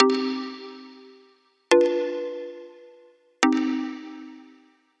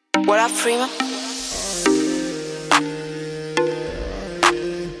What up, Prima?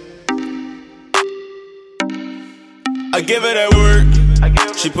 I give her that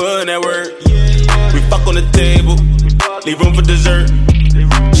work, she put in that work. We fuck on the table, leave room for dessert.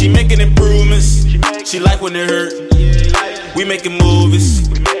 She making improvements, she like when it hurt. We making movies,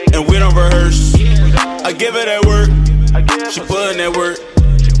 and we don't rehearse. I give her that work, she put in that work.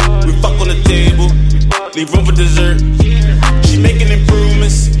 We fuck on the table, leave room for dessert. She making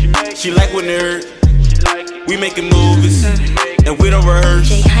improvements, she like when it hurt. We making movies, and we don't rehearse.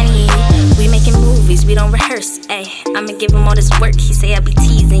 Jay Honey, we making movies, we don't rehearse. Ayy, I'ma give him all this work. He say I be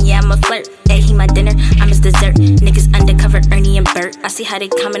teasing, yeah, I'm a flirt. Ayy, he my dinner, I'm his dessert. Niggas undercover, Ernie and Bert. I see how they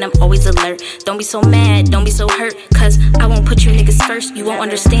coming, I'm always alert. Don't be so mad, don't be so hurt, cause I won't put you niggas first. You won't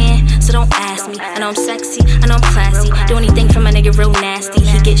understand, so don't ask me. I know I'm sexy, I know I'm classy. Do anything for my nigga real nasty.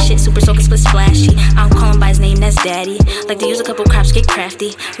 He get shit super soaking, split splashy. I don't call him by his name, that's daddy. Like to use a couple crops, get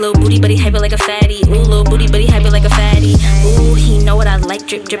crafty. Little booty, but he hype it like a fatty. Ooh, little booty, but he hype it like a fatty. Ooh, he know what I like.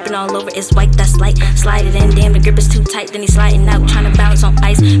 Drip, dripping all over, it's white, that's light. Slide it in, damn, the grip is too tight. Then he sliding out, trying to balance on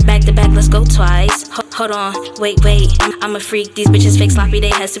ice. Back to back, let's go twice. Hold on, wait, I'm a freak. These bitches fake sloppy, they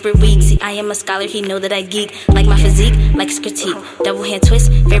head super weak. See, I am a scholar, he know that I geek. Like my physique, like his critique. Double hand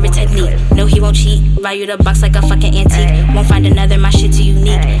twist, favorite technique. No, he won't cheat. Value the box like a fucking antique. Won't find another, my shit too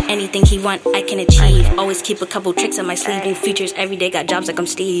unique. Anything he want, I can achieve. Always keep a couple tricks on my sleeve. New features every day, got jobs like I'm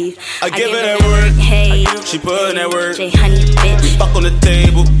Steve. I give her that work, hey, she put in that work. Jay Honey, bitch. We fuck on the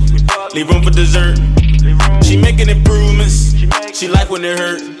table, leave room for dessert. She making improvements, she like when it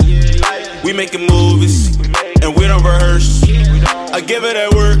hurt. We making movies, and we don't rehearse. I give her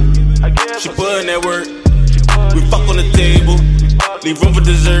that work, she put in that work. We fuck on the table, leave room for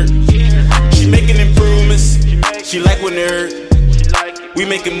dessert. She making improvements, she like when it hurt. We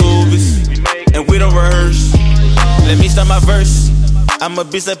making movies, and we don't rehearse. Let me start my verse, I'm a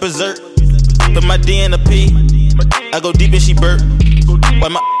beast like berserk. Put my D in a P, I go deep and she burp.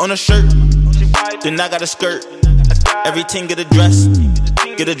 Wipe my on a shirt, then I got a skirt. Everything get a dress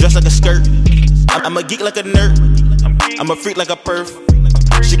like a skirt. I'm a geek like a nerd, I'm a freak like a perf.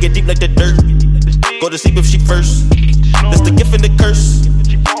 She get deep like the dirt, go to sleep if she first. That's the gift and the curse,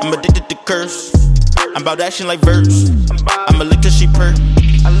 I'm addicted to curse. I'm about action like verbs, I'm a lick till she purr.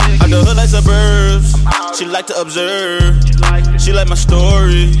 I'm the hood like suburbs, she like to observe. She like my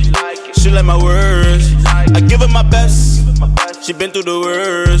story, she like my words. I give her my best, she been through the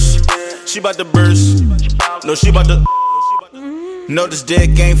worst. She bout to burst, no she bout to. No, this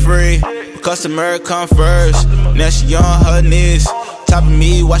dick ain't free, customer come first. Now she on her knees, topping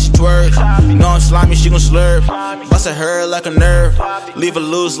me while she twerk. Know I'm slimy, she gon' slurp. Bustin' her like a nerve, leave her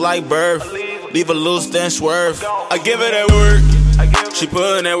loose like birth. Leave her loose, then swerve. I give her that work, she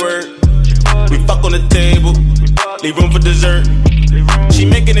put in that work. We fuck on the table, leave room for dessert. She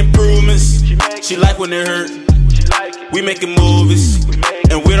making improvements, she like when it hurt. We making movies,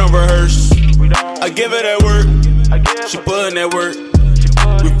 and we don't rehearse. I give her that work, she put in that work.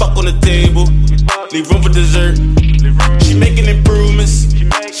 We fuck on the table, leave room for dessert. She making improvements,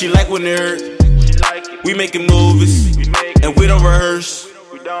 she like when it hurt. We making movies, and we don't rehearse.